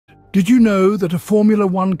Did you know that a Formula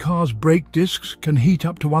One car's brake discs can heat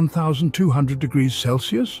up to 1,200 degrees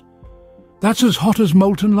Celsius? That's as hot as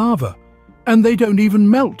molten lava, and they don't even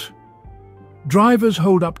melt. Drivers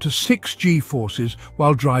hold up to 6 G-forces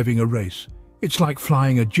while driving a race. It's like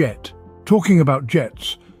flying a jet. Talking about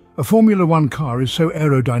jets, a Formula One car is so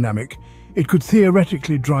aerodynamic, it could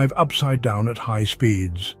theoretically drive upside down at high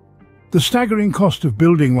speeds. The staggering cost of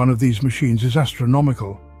building one of these machines is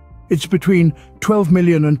astronomical. It's between $12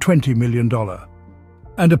 million and $20 million.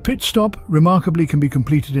 And a pit stop, remarkably, can be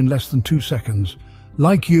completed in less than 2 seconds,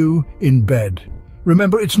 like you in bed.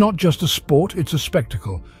 Remember, it's not just a sport, it's a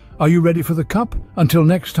spectacle. Are you ready for the cup? Until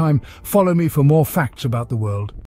next time, follow me for more facts about the world.